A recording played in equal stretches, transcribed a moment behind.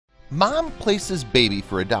Mom places baby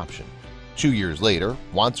for adoption. 2 years later,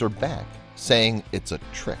 wants her back, saying it's a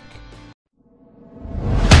trick.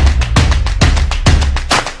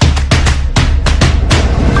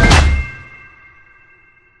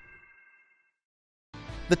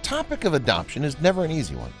 The topic of adoption is never an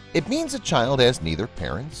easy one. It means a child has neither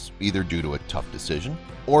parents, either due to a tough decision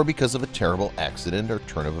or because of a terrible accident or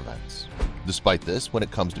turn of events. Despite this, when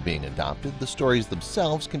it comes to being adopted, the stories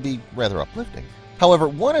themselves can be rather uplifting. However,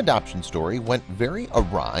 one adoption story went very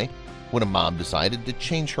awry when a mom decided to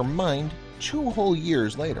change her mind 2 whole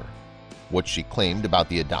years later. What she claimed about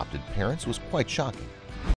the adopted parents was quite shocking.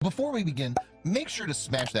 Before we begin, make sure to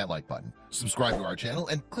smash that like button, subscribe to our channel,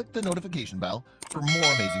 and click the notification bell for more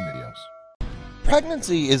amazing videos.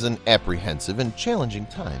 Pregnancy is an apprehensive and challenging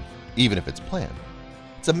time, even if it's planned.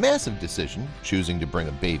 It's a massive decision, choosing to bring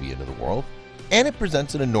a baby into the world, and it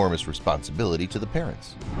presents an enormous responsibility to the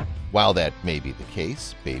parents. While that may be the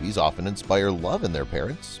case, babies often inspire love in their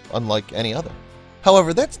parents, unlike any other.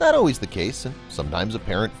 However, that's not always the case, and sometimes a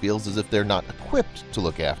parent feels as if they're not equipped to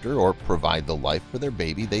look after or provide the life for their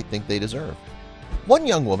baby they think they deserve. One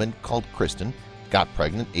young woman called Kristen got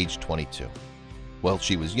pregnant age 22. While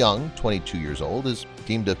she was young, 22 years old is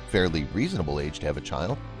deemed a fairly reasonable age to have a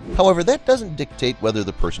child. However, that doesn't dictate whether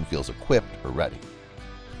the person feels equipped or ready.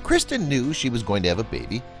 Kristen knew she was going to have a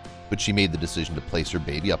baby, but she made the decision to place her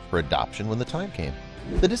baby up for adoption when the time came.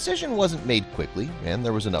 The decision wasn't made quickly, and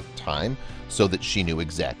there was enough time so that she knew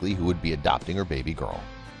exactly who would be adopting her baby girl.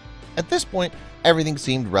 At this point, everything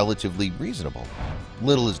seemed relatively reasonable.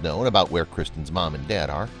 Little is known about where Kristen's mom and dad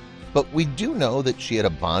are, but we do know that she had a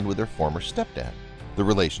bond with her former stepdad. The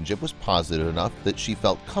relationship was positive enough that she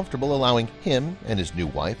felt comfortable allowing him and his new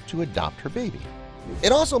wife to adopt her baby.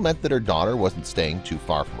 It also meant that her daughter wasn't staying too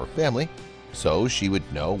far from her family, so she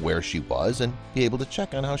would know where she was and be able to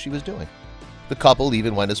check on how she was doing. The couple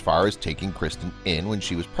even went as far as taking Kristen in when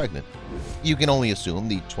she was pregnant. You can only assume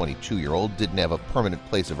the 22-year-old didn't have a permanent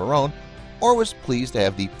place of her own or was pleased to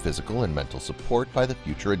have the physical and mental support by the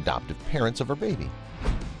future adoptive parents of her baby.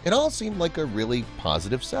 It all seemed like a really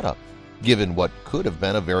positive setup, given what could have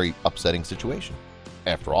been a very upsetting situation.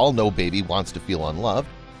 After all, no baby wants to feel unloved,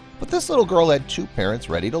 but this little girl had 2 parents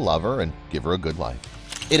ready to love her and give her a good life.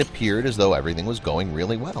 It appeared as though everything was going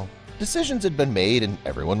really well. Decisions had been made and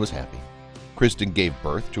everyone was happy. Kristen gave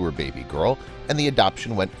birth to her baby girl, and the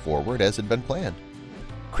adoption went forward as had been planned.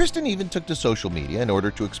 Kristen even took to social media in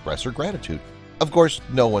order to express her gratitude. Of course,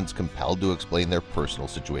 no one's compelled to explain their personal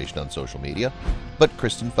situation on social media, but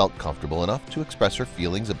Kristen felt comfortable enough to express her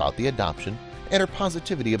feelings about the adoption and her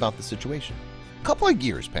positivity about the situation. A couple of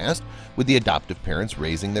years passed, with the adoptive parents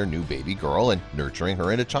raising their new baby girl and nurturing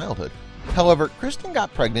her into childhood. However, Kristen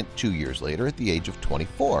got pregnant 2 years later at the age of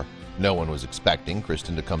 24. No one was expecting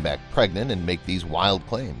Kristen to come back pregnant and make these wild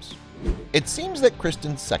claims. It seems that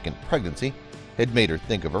Kristen's second pregnancy had made her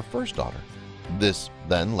think of her first daughter. This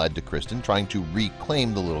then led to Kristen trying to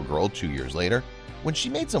reclaim the little girl 2 years later when she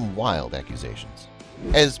made some wild accusations.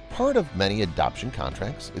 As part of many adoption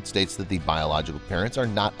contracts, it states that the biological parents are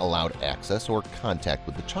not allowed access or contact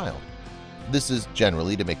with the child. This is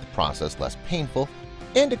generally to make the process less painful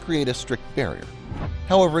and to create a strict barrier.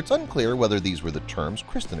 However, it's unclear whether these were the terms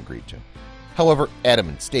Kristen agreed to. However, Adam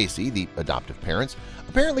and Stacy, the adoptive parents,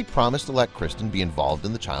 apparently promised to let Kristen be involved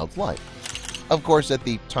in the child's life. Of course, at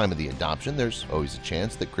the time of the adoption, there's always a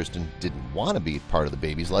chance that Kristen didn't want to be part of the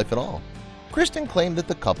baby's life at all. Kristen claimed that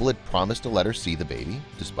the couple had promised to let her see the baby,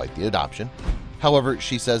 despite the adoption. However,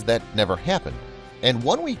 she says that never happened, and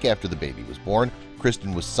 1 week after the baby was born,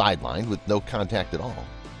 Kristen was sidelined with no contact at all.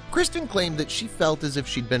 Kristen claimed that she felt as if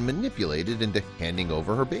she'd been manipulated into handing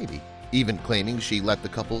over her baby, even claiming she let the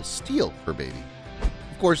couple steal her baby.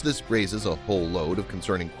 Of course, this raises a whole load of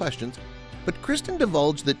concerning questions, but Kristen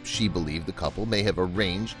divulged that she believed the couple may have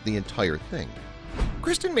arranged the entire thing.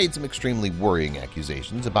 Kristen made some extremely worrying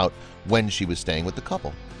accusations about when she was staying with the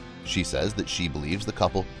couple. She says that she believes the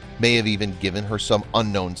couple may have even given her some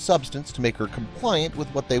unknown substance to make her compliant with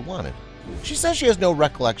what they wanted. She says she has no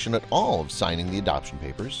recollection at all of signing the adoption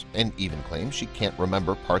papers and even claims she can't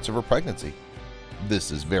remember parts of her pregnancy.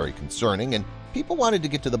 This is very concerning, and people wanted to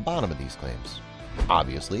get to the bottom of these claims.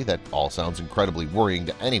 Obviously, that all sounds incredibly worrying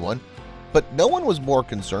to anyone, but no one was more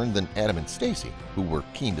concerned than Adam and Stacy, who were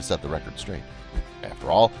keen to set the record straight.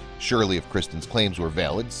 After all, surely if Kristen's claims were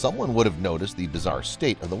valid, someone would have noticed the bizarre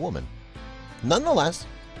state of the woman. Nonetheless,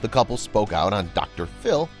 the couple spoke out on Dr.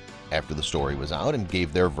 Phil after the story was out and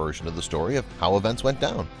gave their version of the story of how events went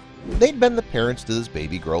down. They'd been the parents to this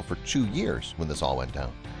baby girl for 2 years when this all went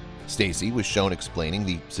down. Stacy was shown explaining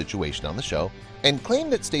the situation on the show and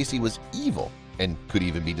claimed that Stacy was evil and could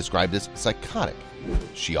even be described as psychotic.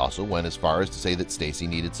 She also went as far as to say that Stacy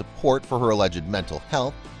needed support for her alleged mental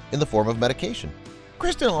health in the form of medication.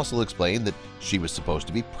 Kristen also explained that she was supposed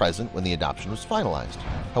to be present when the adoption was finalized.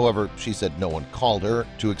 However, she said no one called her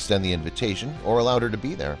to extend the invitation or allowed her to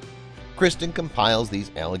be there. Kristen compiles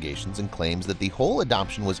these allegations and claims that the whole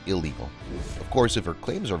adoption was illegal. Of course, if her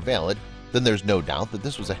claims are valid, then there's no doubt that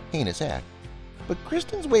this was a heinous act. But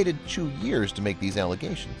Kristen's waited 2 years to make these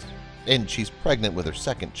allegations, and she's pregnant with her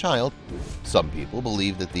second child. Some people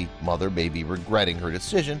believe that the mother may be regretting her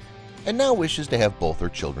decision and now wishes to have both her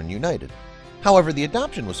children united. However, the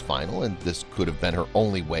adoption was final, and this could have been her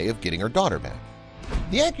only way of getting her daughter back.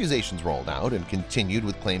 The accusations rolled out and continued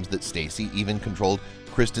with claims that Stacy even controlled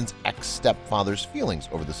Kristen's ex-stepfather's feelings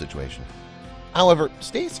over the situation. However,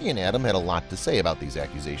 Stacy and Adam had a lot to say about these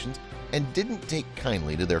accusations and didn't take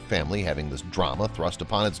kindly to their family having this drama thrust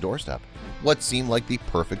upon its doorstep. What seemed like the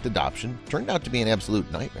perfect adoption turned out to be an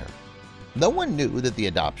absolute nightmare. No one knew that the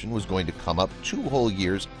adoption was going to come up 2 whole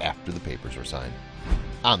years after the papers were signed.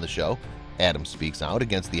 On the show, Adam speaks out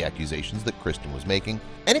against the accusations that Kristen was making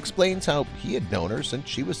and explains how he had known her since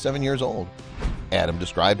she was 7 years old. Adam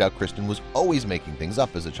described how Kristen was always making things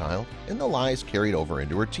up as a child, and the lies carried over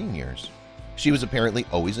into her teen years. She was apparently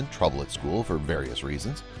always in trouble at school for various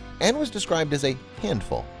reasons and was described as a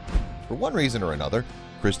handful. For one reason or another,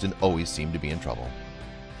 Kristen always seemed to be in trouble.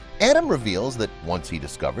 Adam reveals that once he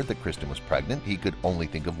discovered that Kristen was pregnant, he could only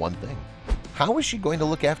think of one thing. How was she going to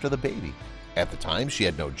look after the baby? At the time, she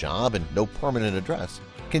had no job and no permanent address,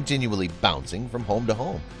 continually bouncing from home to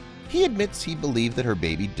home. He admits he believed that her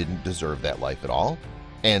baby didn't deserve that life at all,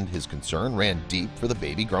 and his concern ran deep for the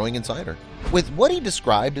baby growing inside her. With what he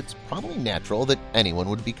described, it's probably natural that anyone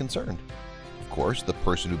would be concerned. Of course, the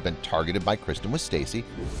person who'd been targeted by Kristen was Stacy,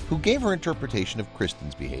 who gave her interpretation of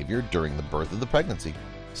Kristen's behavior during the birth of the pregnancy.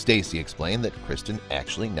 Stacy explained that Kristen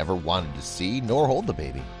actually never wanted to see nor hold the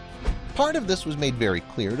baby. Part of this was made very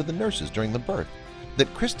clear to the nurses during the birth,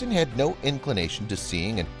 that Kristen had no inclination to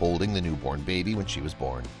seeing and holding the newborn baby when she was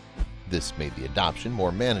born. This made the adoption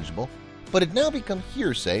more manageable, but had now become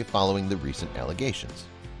hearsay following the recent allegations.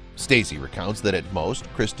 Stacy recounts that at most,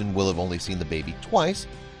 Kristen will have only seen the baby twice,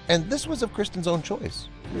 and this was of Kristen's own choice.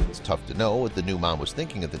 It's tough to know what the new mom was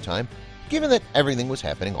thinking at the time, given that everything was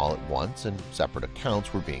happening all at once and separate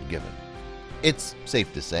accounts were being given. It's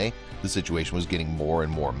safe to say the situation was getting more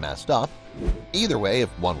and more messed up. Either way, if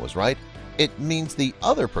one was right, it means the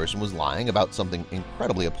other person was lying about something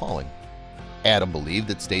incredibly appalling. Adam believed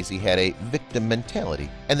that Stacy had a victim mentality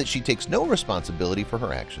and that she takes no responsibility for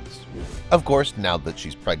her actions. Of course, now that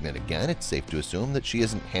she's pregnant again, it's safe to assume that she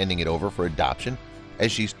isn't handing it over for adoption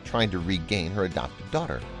as she's trying to regain her adopted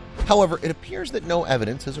daughter. However, it appears that no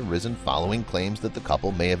evidence has arisen following claims that the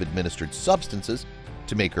couple may have administered substances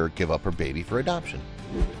to make her give up her baby for adoption.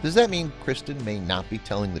 Does that mean Kristen may not be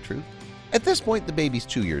telling the truth? At this point, the baby's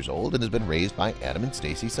 2 years old and has been raised by Adam and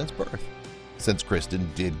Stacy since birth. Since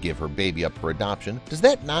Kristen did give her baby up for adoption, does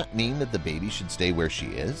that not mean that the baby should stay where she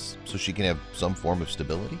is so she can have some form of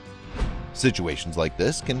stability? Situations like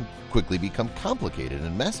this can quickly become complicated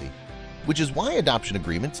and messy, which is why adoption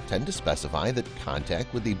agreements tend to specify that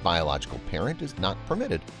contact with the biological parent is not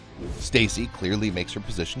permitted. Stacy clearly makes her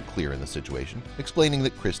position clear in the situation, explaining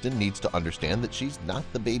that Kristen needs to understand that she's not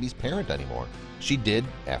the baby's parent anymore. She did,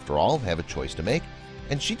 after all, have a choice to make,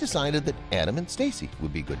 and she decided that Adam and Stacy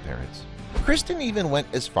would be good parents. Kristen even went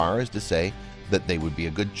as far as to say that they would be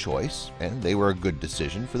a good choice and they were a good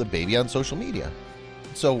decision for the baby on social media.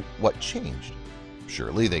 So what changed?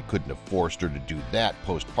 Surely they couldn't have forced her to do that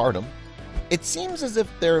postpartum. It seems as if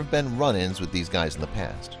there have been run-ins with these guys in the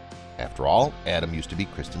past. After all, Adam used to be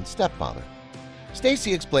Kristen's stepfather.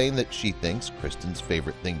 Stacy explained that she thinks Kristen's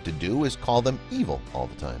favorite thing to do is call them evil all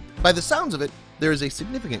the time. By the sounds of it, there is a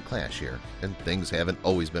significant clash here, and things haven't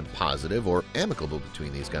always been positive or amicable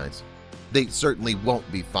between these guys. They certainly won't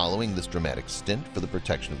be following this dramatic stint for the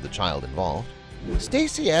protection of the child involved.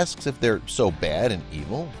 Stacy asks if they're so bad and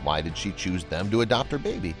evil, why did she choose them to adopt her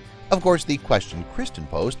baby? Of course, the question Kristen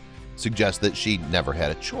posed suggests that she never had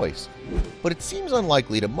a choice, but it seems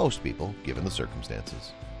unlikely to most people given the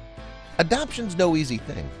circumstances. Adoption's no easy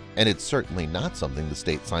thing, and it's certainly not something the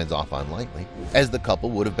state signs off on lightly, as the couple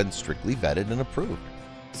would have been strictly vetted and approved.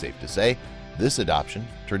 Safe to say, this adoption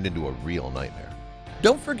turned into a real nightmare.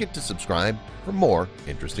 Don't forget to subscribe for more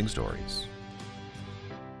interesting stories.